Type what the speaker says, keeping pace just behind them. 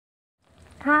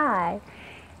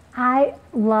I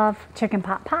love chicken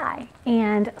pot pie,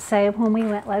 and so when we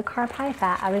went low carb, high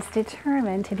fat, I was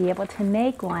determined to be able to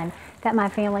make one that my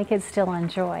family could still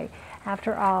enjoy.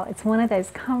 After all, it's one of those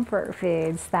comfort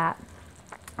foods that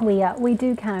we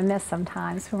do kind of miss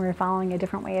sometimes when we're following a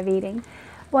different way of eating.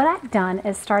 What I've done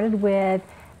is started with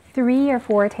 3 or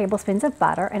 4 tablespoons of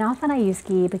butter, and often I use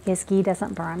ghee because ghee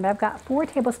doesn't burn, but I've got 4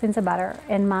 tablespoons of butter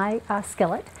in my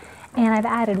skillet, and I've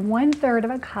added 1/3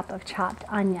 of a cup of chopped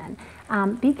onion.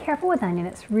 Be careful with onion,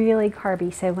 it's really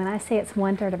carby, so when I say it's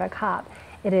 1/3 of a cup,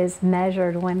 it is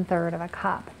measured 1/3 of a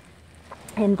cup,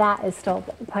 and that is still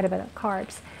quite a bit of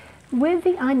carbs. With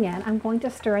the onion, I'm going to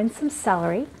stir in some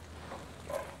celery.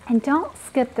 And don't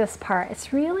skip this part.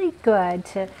 It's really good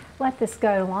to let this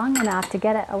go long enough to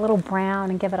get it a little brown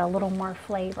and give it a little more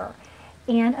flavor.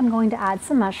 And I'm going to add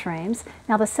some mushrooms.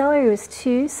 Now the celery was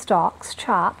 2 stalks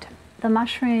chopped. The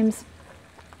mushrooms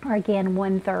are again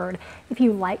 1/3. If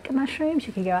you like mushrooms,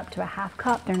 you can go up to a 1/2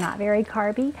 cup. They're not very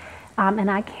carby.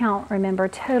 And I count, remember,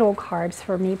 total carbs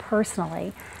for me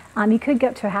personally. You could go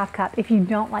up to a 1/2 cup. If you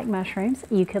don't like mushrooms,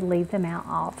 you could leave them out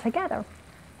altogether.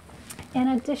 In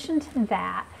addition to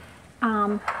that,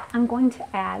 I'm going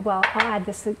to add, well, I'll add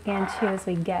this again too as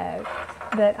we go,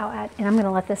 but I'll add, and I'm going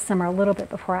to let this simmer a little bit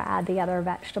before I add the other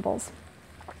vegetables.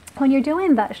 When you're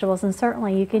doing vegetables, and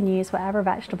certainly you can use whatever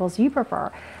vegetables you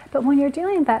prefer, but when you're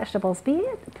doing vegetables, be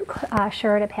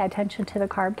sure to pay attention to the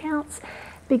carb counts,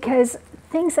 because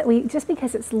things that just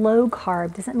because it's low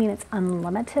carb doesn't mean it's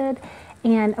unlimited.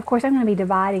 And of course, I'm going to be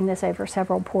dividing this over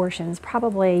several portions,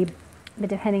 probably, but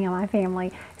depending on my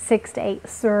family, 6 to 8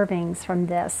 servings from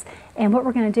this. And what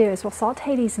we're going to do is we'll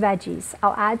saute these veggies.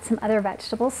 I'll add some other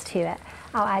vegetables to it.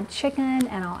 I'll add chicken,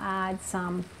 and I'll add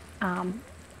some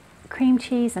cream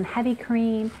cheese and heavy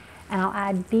cream, and I'll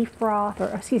add beef broth, or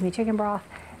excuse me, chicken broth.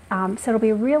 So it'll be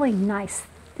a really nice,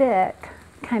 thick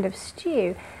kind of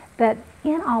stew. But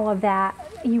in all of that,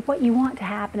 what you want to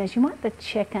happen is you want the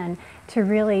chicken to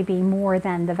really be more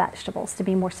than the vegetables, to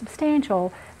be more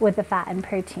substantial with the fat and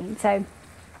protein. So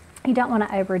you don't want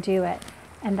to overdo it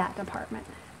in that department.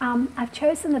 I've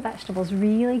chosen the vegetables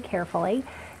really carefully.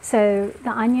 So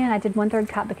the onion, I did 1/3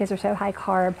 cup because they're so high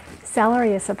carb.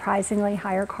 Celery is surprisingly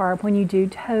higher carb when you do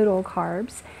total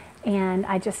carbs, and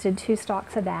I just did 2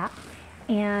 stalks of that.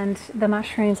 And the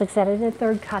mushrooms, like I said, I did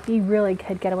 1/3 cup. You really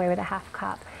could get away with a 1/2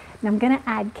 cup. And I'm going to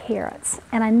add carrots.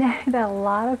 And I know that a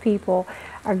lot of people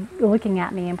are looking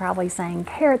at me and probably saying,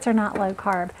 carrots are not low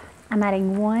carb. I'm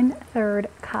adding 1/3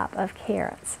 cup of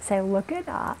carrots. So look it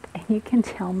up and you can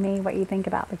tell me what you think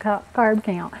about the carb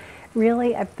count.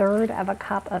 Really, 1/3 of a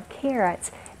cup of carrots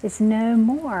is no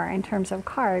more in terms of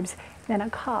carbs than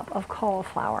a cup of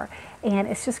cauliflower. And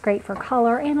it's just great for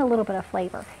color and a little bit of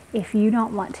flavor. If you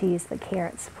don't want to use the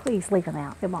carrots, please leave them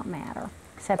out. It won't matter.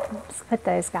 So put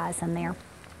those guys in there.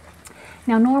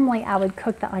 Now normally I would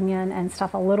cook the onion and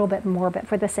stuff a little bit more, but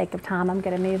for the sake of time I'm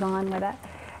going to move on with it.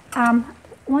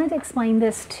 Wanted to explain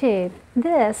this too.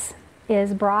 This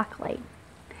is broccoli,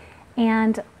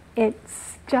 and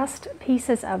it's just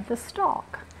pieces of the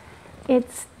stalk.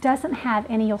 It doesn't have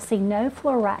any, you'll see no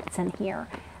florets in here.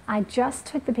 I just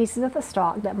took the pieces of the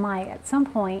stalk that might at some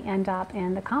point end up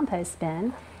in the compost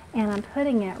bin, and I'm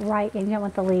putting it right in. You don't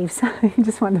want the leaves, you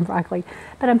just want the broccoli,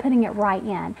 but I'm putting it right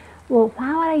in. Well,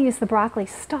 why would I use the broccoli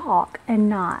stalk and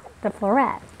not the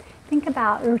floret? Think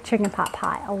about your chicken pot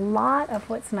pie. A lot of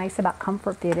what's nice about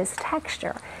comfort food is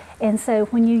texture. And so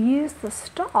when you use the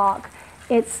stalk,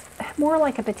 it's more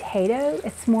like a potato.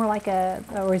 It's more like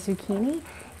or zucchini.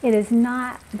 It is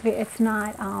not,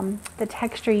 the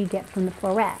texture you get from the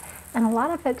floret. And a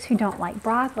lot of folks who don't like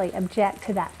broccoli object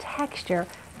to that texture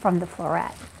from the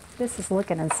floret. This is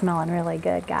looking and smelling really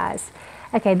good, guys.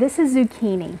 Okay, this is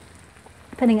zucchini.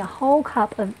 Putting a whole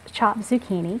cup of chopped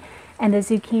zucchini, and the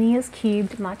zucchini is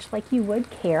cubed much like you would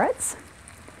carrots.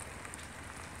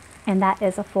 And that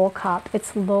is a full cup.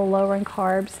 It's a little lower in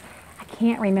carbs. I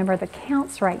can't remember the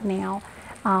counts right now,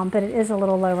 but it is a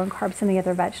little lower in carbs than the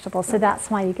other vegetables, so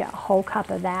that's why you get a whole cup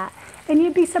of that. And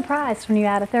you'd be surprised when you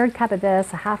add 1/3 cup of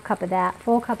this, a 1/2 cup of that,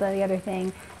 full cup of the other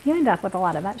thing, you end up with a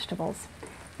lot of vegetables.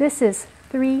 This is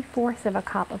 3/4 of a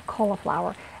cup of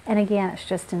cauliflower, and again, it's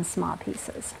just in small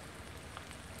pieces.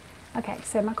 Okay,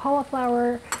 so my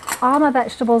cauliflower, all my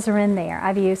vegetables are in there.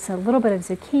 I've used a little bit of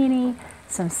zucchini,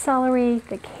 some celery,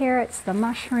 the carrots, the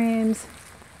mushrooms.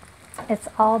 It's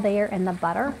all there in the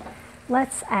butter.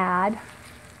 Let's add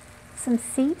some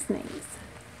seasonings.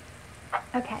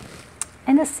 Okay,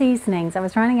 in the seasonings, I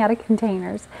was running out of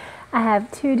containers. I have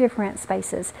 2 different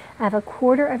spices. I have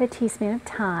 1/4 of a teaspoon of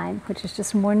thyme, which is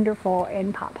just wonderful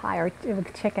in pot pie or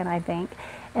with chicken, I think.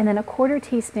 and then a 1/4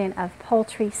 teaspoon of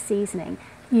poultry seasoning.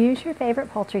 Use your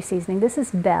favorite poultry seasoning. This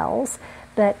is Bell's,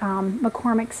 but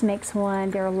McCormick's makes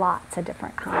one. There are lots of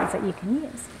different kinds that you can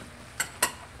use.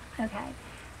 Okay,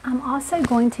 I'm also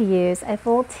going to use a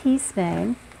full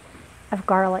teaspoon of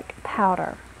garlic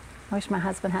powder. I wish my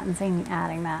husband hadn't seen me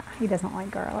adding that. He doesn't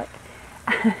like garlic,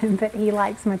 but he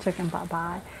likes my chicken pot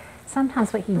pie.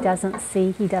 Sometimes what he doesn't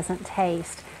see, he doesn't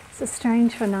taste. It's a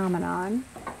strange phenomenon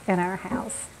in our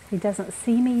house. He doesn't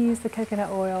see me use the coconut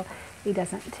oil. He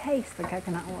doesn't taste the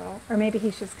coconut oil. Or maybe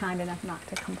he's just kind enough not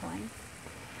to complain.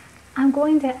 I'm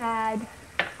going to add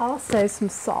also some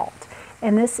salt.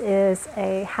 And this is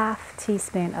a 1/2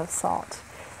 teaspoon of salt.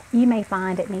 You may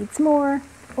find it needs more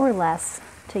or less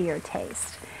to your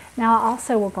taste. Now I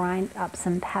also will grind up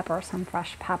some pepper, some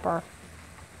fresh pepper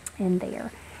in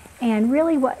there. And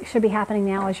really what should be happening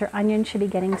now is your onion should be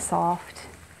getting soft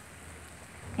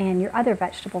and your other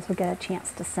vegetables will get a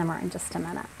chance to simmer in just a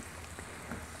minute.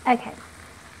 Okay,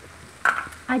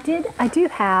 I do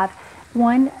have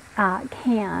 1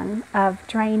 can of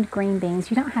drained green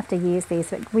beans. You don't have to use these,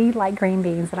 but we like green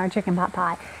beans in our chicken pot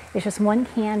pie. It's just 1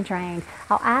 can drained.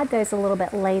 I'll add those a little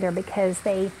bit later because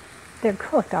they're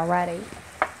cooked already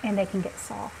and they can get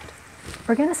soft.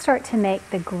 We're going to start to make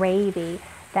the gravy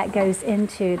that goes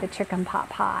into the chicken pot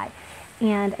pie.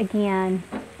 And again,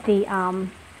 the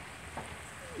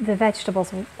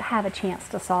vegetables will have a chance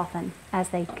to soften as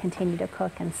they continue to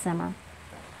cook and simmer.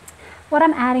 What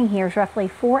I'm adding here is roughly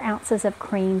 4 ounces of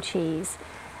cream cheese.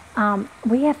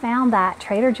 We have found that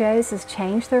Trader Joe's has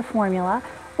changed their formula,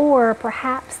 or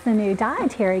perhaps the new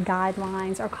dietary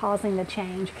guidelines are causing the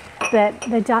change. But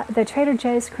the Trader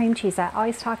Joe's cream cheese I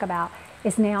always talk about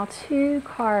is now 2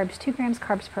 grams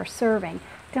carbs per serving.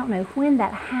 Don't know when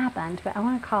that happened, but I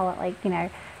want to call it, like, you know,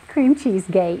 cream cheese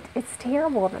gate. It's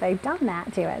terrible that they've done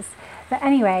that to us. But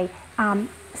anyway,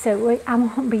 so I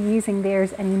won't be using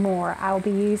theirs anymore. I will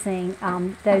be using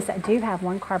those that do have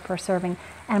 1 carb per serving.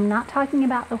 And I'm not talking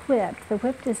about the whipped. The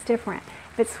whipped is different.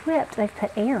 If it's whipped, they've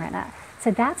put air in it.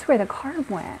 So that's where the carb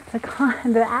went.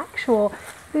 The actual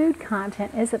food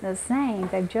content isn't the same.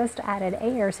 They've just added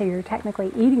air, so you're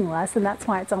technically eating less, and that's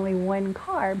why it's only 1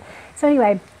 carb. So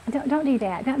anyway, don't do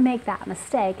that. Don't make that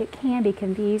mistake. It can be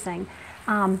confusing.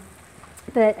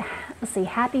 But let's see,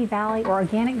 Happy Valley or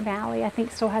Organic Valley, I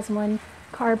think, still has 1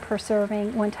 carb per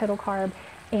serving, 1 total carb,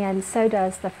 and so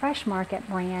does the Fresh Market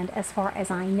brand, as far as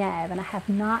I know. And I have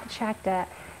not checked it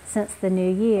since the new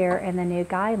year and the new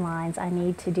guidelines. I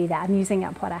need to do that. I'm using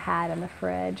up what I had in the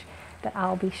fridge, but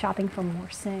I'll be shopping for more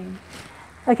soon.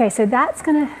 Okay, so that's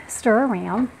going to stir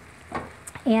around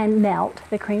and melt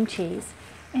the cream cheese.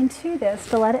 And to this,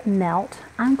 to let it melt,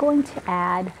 I'm going to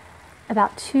add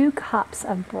about 2 cups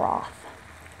of broth.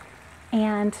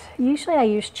 And usually I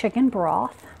use chicken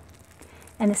broth,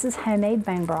 and this is homemade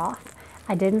bone broth.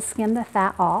 I didn't skim the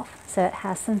fat off, so it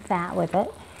has some fat with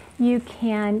it. You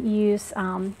can use,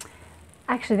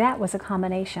 actually that was a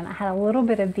combination. I had a little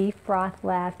bit of beef broth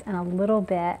left and a little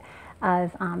bit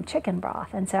of chicken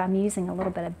broth, and so I'm using a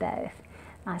little bit of both.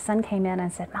 My son came in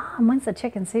and said, "Mom, when's the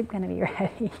chicken soup going to be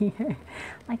ready?" I'm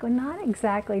like, well, not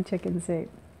exactly chicken soup.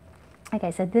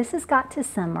 Okay, so this has got to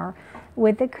simmer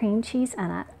with the cream cheese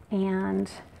in it and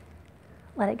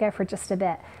let it go for just a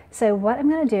bit. So what I'm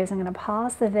going to do is I'm going to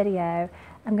pause the video.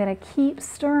 I'm going to keep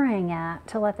stirring it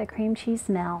to let the cream cheese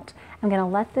melt. I'm going to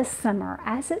let this simmer.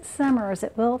 As it simmers,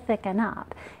 it will thicken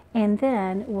up, and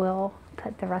then we'll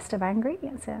put the rest of our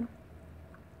ingredients in.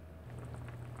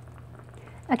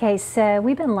 Okay, so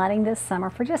we've been letting this simmer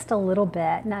for just a little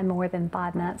bit, not more than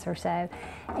 5 minutes or so.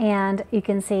 And you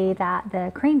can see that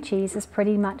the cream cheese has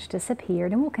pretty much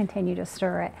disappeared, and we'll continue to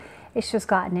stir it. It's just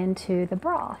gotten into the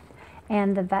broth,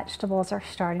 and the vegetables are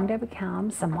starting to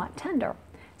become somewhat tender.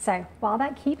 So while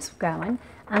that keeps going,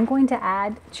 I'm going to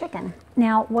add chicken.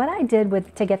 Now, what I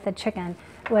did to get the chicken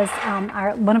was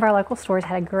one of our local stores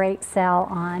had a great sale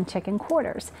on chicken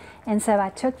quarters. And so I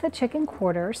took the chicken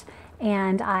quarters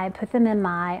and I put them in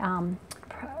my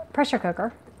pressure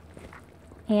cooker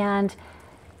and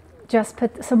just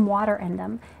put some water in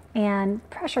them and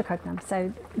pressure cooked them.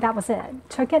 So that was it.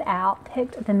 Took it out,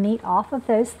 picked the meat off of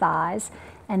those thighs,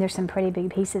 and there's some pretty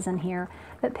big pieces in here,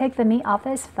 but pick the meat off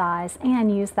those thighs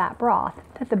and use that broth.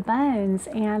 Put the bones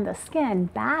and the skin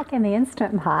back in the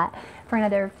Instant Pot for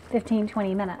another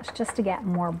 15-20 minutes just to get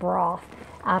more broth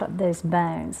out of those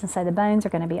bones. And so the bones are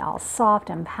going to be all soft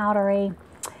and powdery.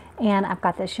 And I've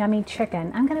got this yummy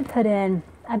chicken. I'm going to put in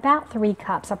about 3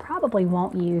 cups. I probably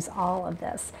won't use all of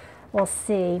this. We'll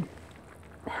see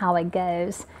how it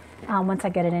goes once I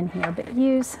get it in here. But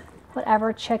use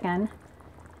whatever chicken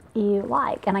you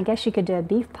like. And I guess you could do a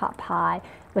beef pot pie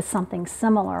with something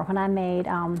similar. When I made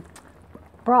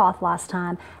broth last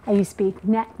time, I used beef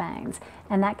neck bones,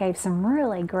 and that gave some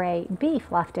really great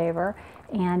beef left over,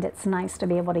 and it's nice to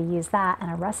be able to use that in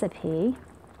a recipe.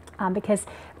 Because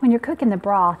when you're cooking the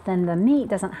broth, then the meat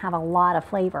doesn't have a lot of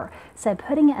flavor. So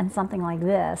putting it in something like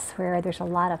this, where there's a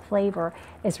lot of flavor,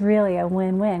 is really a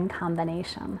win-win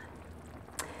combination.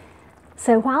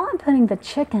 So while I'm putting the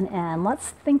chicken in, let's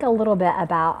think a little bit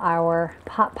about our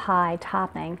pot pie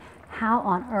topping. How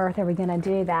on earth are we going to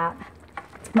do that?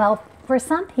 Well, for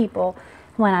some people,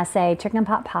 when I say chicken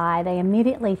pot pie, they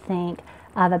immediately think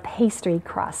of a pastry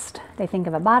crust. They think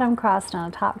of a bottom crust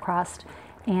and a top crust,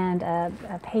 and a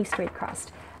pastry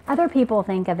crust. Other people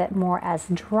think of it more as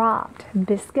dropped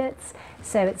biscuits,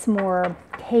 so it's more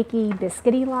cakey,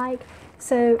 biscuity-like.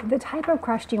 So the type of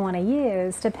crust you want to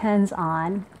use depends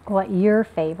on what your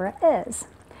favorite is.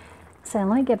 So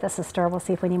let me give this a stir. We'll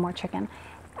see if we need more chicken.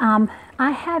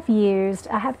 I have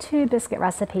 2 biscuit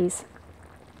recipes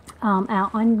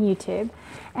out on YouTube,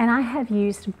 and I have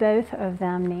used both of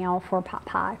them now for pot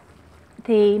pie.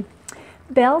 The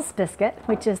Bell's biscuit,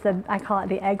 which is I call it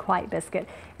the egg white biscuit,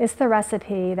 is the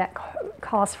recipe that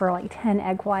calls for like 10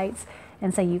 egg whites.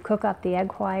 And so you cook up the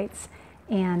egg whites,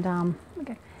 and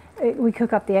we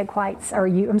cook up the egg whites, or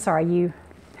you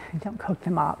don't cook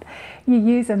them up. You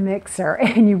use a mixer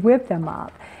and you whip them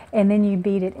up, and then you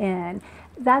beat it in.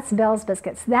 That's Bell's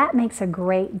biscuits. That makes a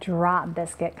great drop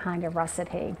biscuit kind of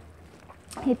recipe.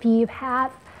 If you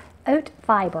have oat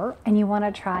fiber and you want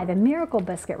to try the miracle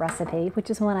biscuit recipe,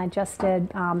 which is one I just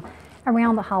did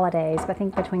around the holidays, I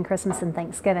think between Christmas and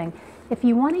Thanksgiving. If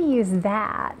you want to use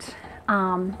that,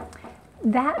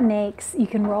 you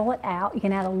can roll it out. You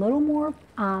can add a little more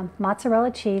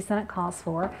mozzarella cheese than it calls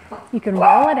for. You can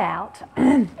roll it out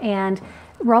and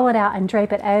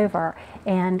drape it over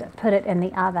and put it in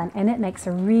the oven, and it makes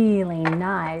a really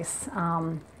nice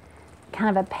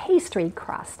kind of a pastry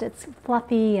crust. It's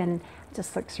fluffy and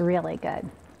just looks really good.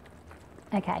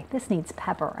 Okay, this needs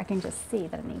pepper. I can just see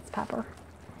that it needs pepper.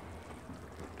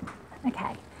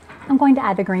 Okay, I'm going to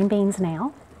add the green beans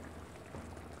now.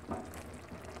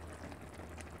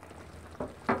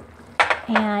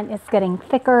 And it's getting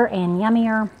thicker and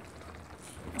yummier.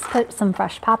 Let's put some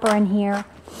fresh pepper in here.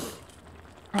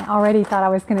 I already thought I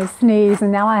was going to sneeze,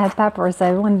 and now I have pepper,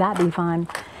 so wouldn't that be fun?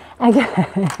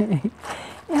 Okay.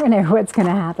 You never know what's going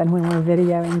to happen when we're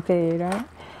videoing food, right?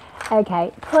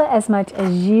 Okay, put as much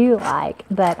as you like,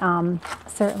 but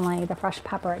certainly the fresh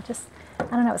pepper, I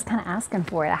don't know, it's kind of asking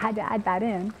for it. I had to add that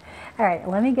in. All right,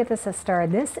 let me get this a stir.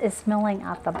 This is filling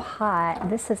up the pot.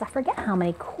 I forget how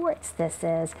many quarts this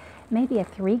is. Maybe a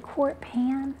 3-quart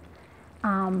pan.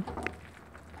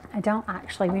 I don't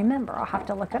actually remember. I'll have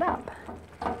to look it up.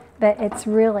 But it's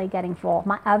really getting full.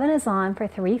 My oven is on for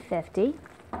 350.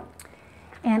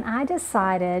 And I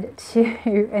decided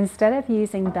to, instead of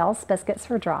using Bell's biscuits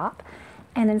for drop,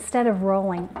 and instead of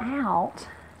rolling out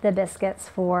the biscuits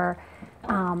for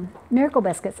miracle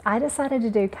biscuits, I decided to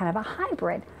do kind of a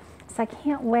hybrid. So I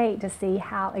can't wait to see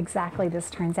how exactly this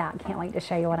turns out. Can't wait to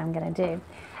show you what I'm going to do.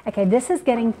 Okay, this is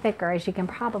getting thicker, as you can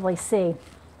probably see.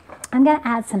 I'm going to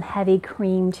add some heavy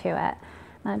cream to it.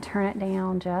 I'm going to turn it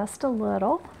down just a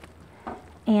little.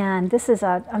 And this is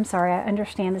I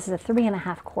understand this is a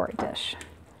 3.5-quart dish.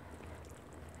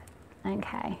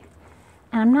 Okay,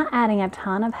 and I'm not adding a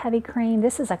ton of heavy cream.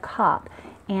 This is a cup,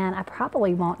 and I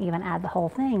probably won't even add the whole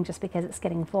thing just because it's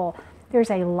getting full.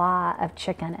 There's a lot of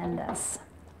chicken in this,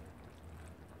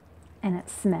 and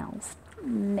it smells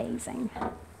amazing.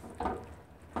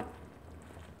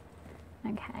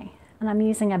 Okay, and I'm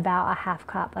using about a 1/2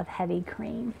 cup of heavy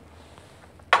cream.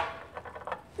 A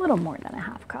little more than a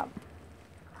 1/2 cup.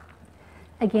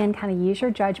 Again, kind of use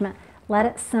your judgment. Let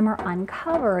it simmer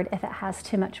uncovered if it has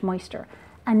too much moisture.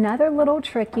 Another little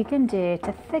trick you can do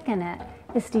to thicken it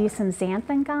is to use some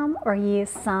xanthan gum or use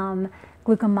some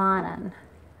glucomannan.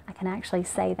 I can actually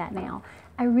say that now.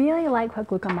 I really like what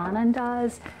glucomannan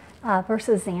does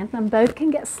versus xanthan. Both can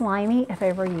get slimy if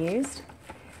overused.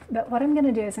 But what I'm going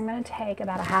to do is I'm going to take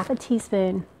about a 1/2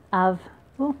 teaspoon of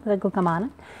the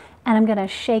glucomannan, and I'm going to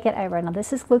shake it over. Now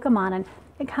this is glucomannan.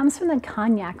 It comes from the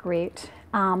cognac root.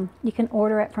 You can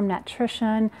order it from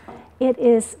Nutrition. It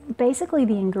is basically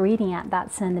the ingredient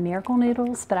that's in the miracle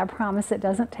noodles, but I promise it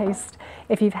doesn't taste,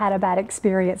 if you've had a bad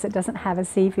experience, it doesn't have a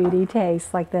seafoody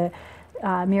taste like the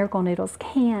miracle noodles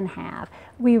can have.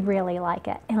 We really like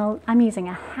it. And I'm using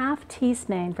a 1/2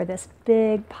 teaspoon for this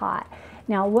big pot.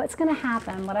 Now what's going to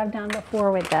happen, what I've done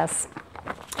before with this,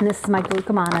 and this is my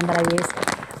glucomannan that I use,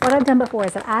 what I've done before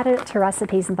is I've added it to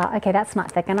recipes and thought, okay, that's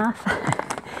not thick enough.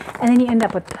 And then you end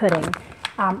up with pudding.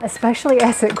 especially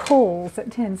as it cools,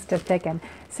 it tends to thicken.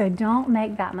 So don't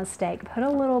make that mistake. Put a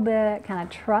little bit, kind of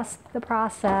trust the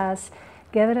process,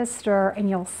 give it a stir, and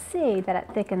you'll see that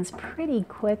it thickens pretty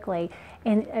quickly.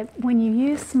 And when you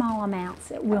use small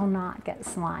amounts, it will not get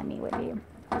slimy with you.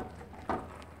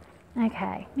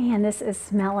 Okay, man, this is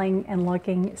smelling and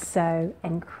looking so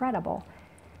incredible.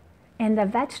 And the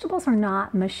vegetables are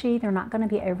not mushy. They're not going to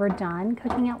be overdone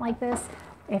cooking it like this.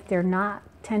 If they're not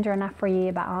tender enough for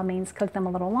you, by all means, cook them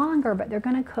a little longer, but they're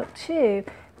going to cook too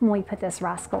when we put this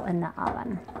rascal in the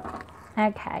oven.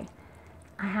 Okay,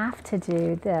 I have to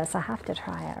do this. I have to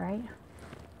try it, right?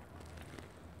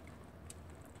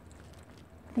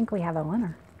 I think we have a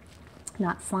winner.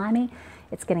 Not slimy.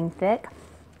 It's getting thick.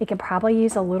 You could probably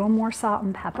use a little more salt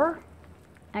and pepper.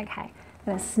 Okay, I'm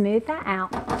going to smooth that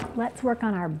out. Let's work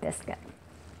on our biscuit.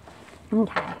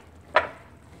 Okay.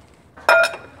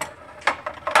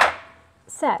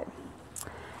 So,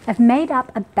 I've made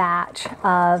up a batch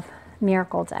of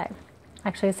miracle dough.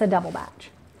 Actually, it's a double batch.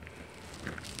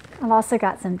 I've also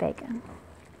got some bacon.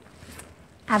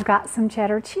 I've got some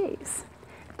cheddar cheese.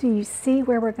 Do you see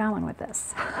where we're going with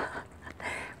this?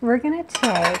 We're going to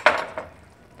take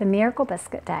the miracle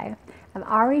biscuit dough. I've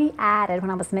already added,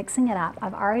 when I was mixing it up,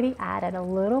 I've already added a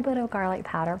little bit of garlic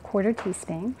powder, 1/4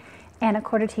 teaspoon, and a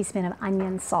 1/4 teaspoon of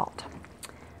onion salt.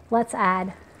 Let's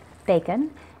add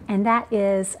bacon, and that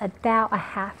is about a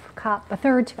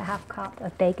 1/3 to a 1/2 cup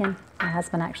of bacon. My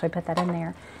husband actually put that in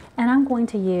there. And I'm going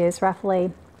to use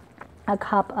roughly a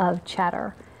cup of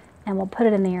cheddar, and we'll put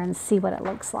it in there and see what it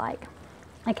looks like.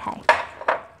 Okay,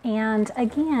 and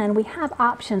again, we have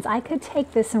options. I could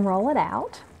take this and roll it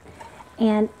out.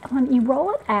 And when you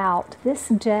roll it out, this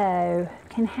dough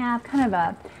can have kind of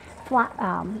a flat,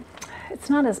 it's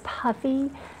not as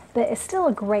puffy, but it's still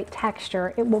a great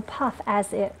texture. It will puff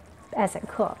as it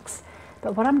cooks.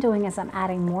 But what I'm doing is I'm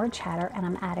adding more cheddar and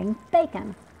I'm adding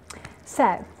bacon.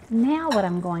 So now what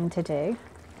I'm going to do,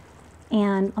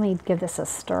 and let me give this a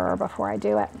stir before I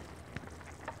do it.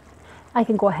 I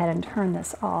can go ahead and turn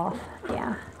this off.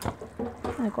 Yeah,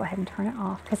 I'm gonna go ahead and turn it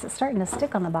off because it's starting to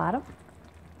stick on the bottom.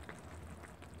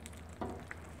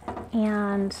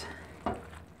 And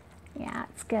yeah,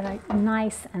 it's getting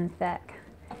nice and thick.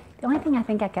 The only thing I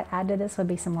think I could add to this would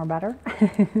be some more butter.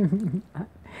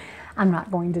 I'm not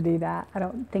going to do that. I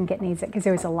don't think it needs it because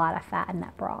there was a lot of fat in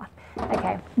that broth.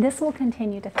 Okay, this will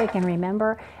continue to thicken,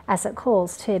 remember, as it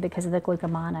cools too because of the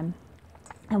glucomannan.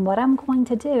 And what I'm going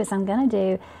to do is I'm going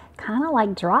to do kind of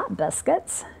like drop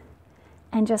biscuits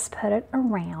and just put it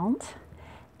around.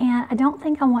 And I don't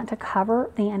think I want to cover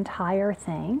the entire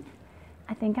thing.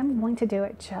 I think I'm going to do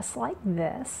it just like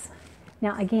this.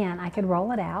 Now again, I could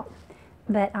roll it out,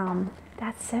 but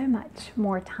that's so much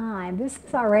more time. This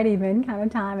has already been kind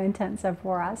of time intensive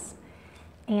for us.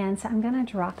 And so I'm going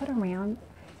to drop it around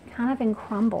kind of in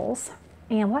crumbles.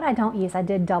 And what I don't use, I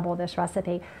did double this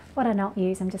recipe. What I don't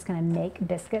use, I'm just going to make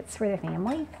biscuits for the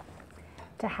family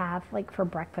to have like for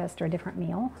breakfast or a different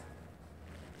meal.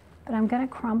 But I'm going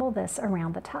to crumble this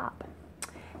around the top.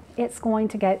 It's going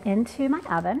to go into my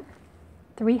oven,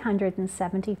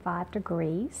 375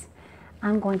 degrees.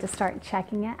 I'm going to start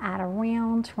checking it at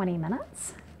around 20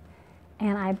 minutes.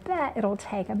 And I bet it'll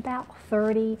take about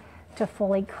 30 to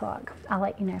fully cook. I'll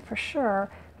let you know for sure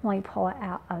when we pull it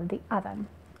out of the oven.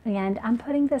 And I'm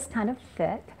putting this kind of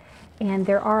thick, and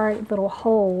there are little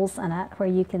holes in it where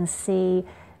you can see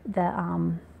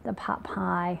the pot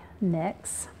pie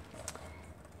mix.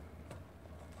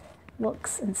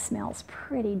 Looks and smells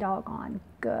pretty doggone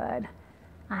good.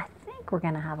 I think we're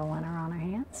gonna have a winner on our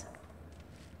hands.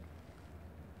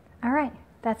 All right,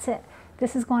 that's it.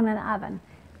 This is going in the oven,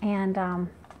 and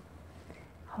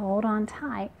hold on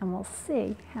tight and we'll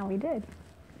see how we did.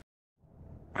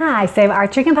 Hi, so our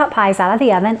chicken pot pie is out of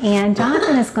the oven and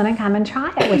Jonathan is going to come and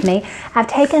try it with me. I've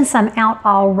taken some out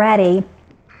already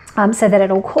so that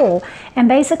it'll cool. And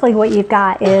basically what you've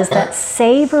got is that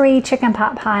savory chicken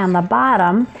pot pie on the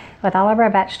bottom with all of our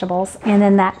vegetables, and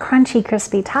then that crunchy,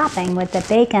 crispy topping with the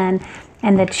bacon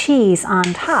and the cheese on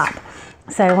top.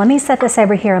 So let me set this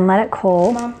over here and let it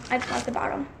cool. Mom, I just like the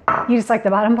bottom. You just like the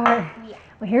bottom part? Yeah.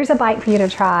 Well, here's a bite for you to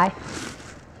try.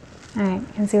 All right,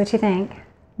 and see what you think.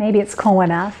 Maybe it's cool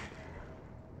enough.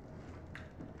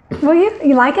 Will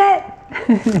you like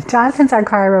it? Jonathan's our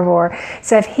carnivore,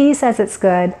 so if he says it's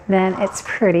good, then it's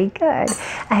pretty good.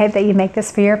 I hope that you make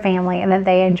this for your family and that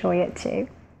they enjoy it too.